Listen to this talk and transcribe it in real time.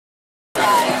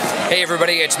Hey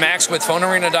everybody, it's Max with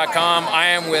PhoneArena.com. I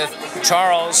am with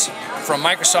Charles from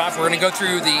Microsoft. We're going to go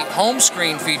through the home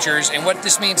screen features and what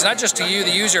this means not just to you,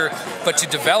 the user, but to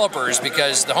developers,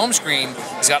 because the home screen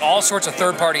has got all sorts of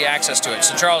third-party access to it.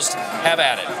 So Charles, have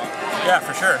at it. Yeah,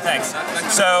 for sure, thanks.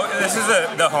 So this is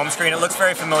the home screen. It looks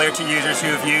very familiar to users who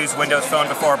have used Windows Phone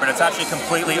before, but it's actually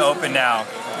completely open now.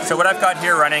 So what I've got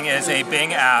here running is a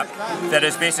Bing app that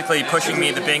is basically pushing me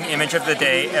the Bing image of the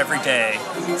day every day.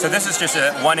 So this is just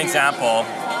one example,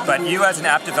 but you as an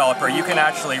app developer, you can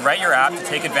actually write your app to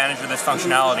take advantage of this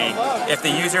functionality. If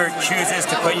the user chooses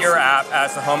to put your app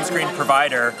as the home screen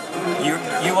provider,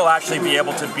 you will actually be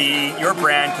able to be, your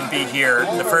brand can be here,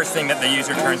 the first thing that the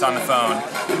user turns on the phone.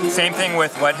 Same thing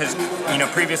with what has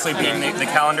previously been the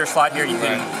calendar slot here. You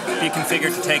can be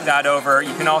configured to take that over.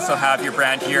 You can also have your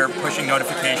brand here pushing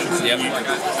notifications. Yep.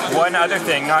 One other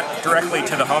thing, not directly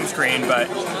to the home screen, but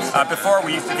before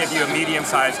we used to give you a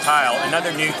medium-sized tile.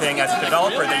 Another new thing as a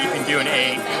developer that you can do in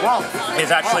 8 is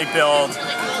actually build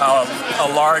a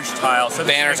large tile. So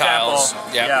banner tiles.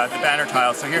 Yep. Yeah, the banner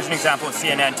tiles. So here's an example of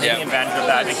CNN taking advantage of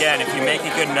that. Again, if you make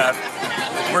it good enough,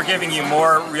 we're giving you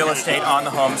more real estate on the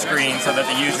home screen so that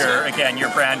the user, again, your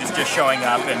brand is just showing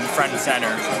up in front and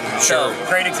center. Sure. So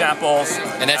great examples.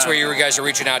 And that's where you guys are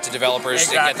reaching out to developers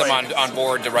to get them on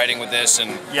board to writing with this.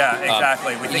 And yeah,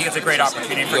 exactly. We think it's a great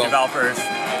opportunity for developers.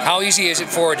 How easy is it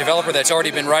for a developer that's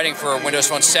already been writing for Windows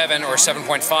Phone 7 or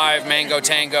 7.5, Mango,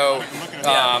 Tango?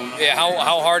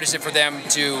 How hard is it for them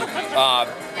to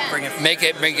make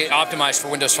it optimized for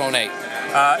Windows Phone 8?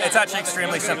 It's actually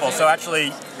extremely simple. So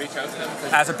actually,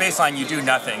 as a baseline, you do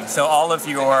nothing. So all of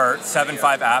your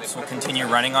 7.5 apps will continue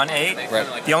running on 8.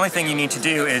 Right. The only thing you need to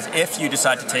do is, if you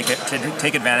decide to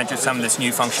take advantage of some of this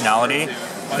new functionality,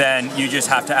 then you just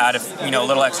have to add a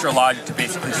little extra logic to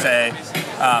basically say,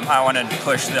 I want to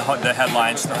push the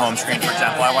headlines to the home screen, for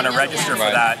example. I want to register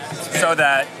for that, so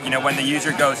that when the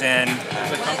user goes in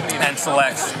and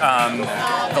selects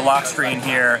the lock screen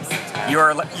here,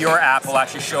 your app will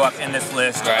actually show up in this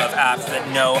list of apps that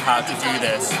know how to do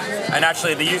this. And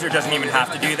actually, the user doesn't even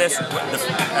have to do this.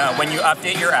 When you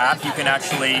update your app, you can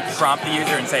actually prompt the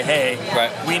user and say, hey,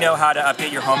 we know how to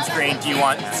update your home screen. Do you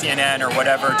want CNN or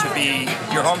whatever to be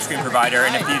your home screen provider?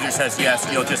 And if the user says yes,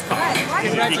 you'll just be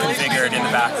configured in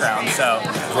the background. So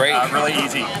great. Really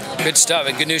easy. Good stuff,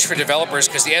 and good news for developers,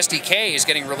 because the SDK is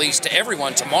getting released to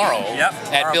everyone tomorrow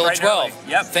at Build 12.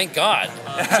 Yep. Thank God.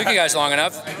 Took you guys long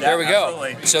enough. There we go.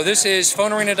 Absolutely. So this is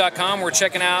PhoneArena.com. We're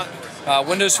checking out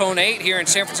Windows Phone 8 here in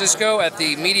San Francisco at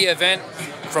the media event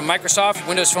from Microsoft,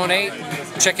 Windows Phone 8.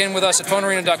 Check in with us at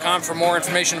PhoneArena.com for more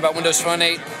information about Windows Phone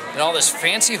 8 and all this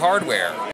fancy hardware.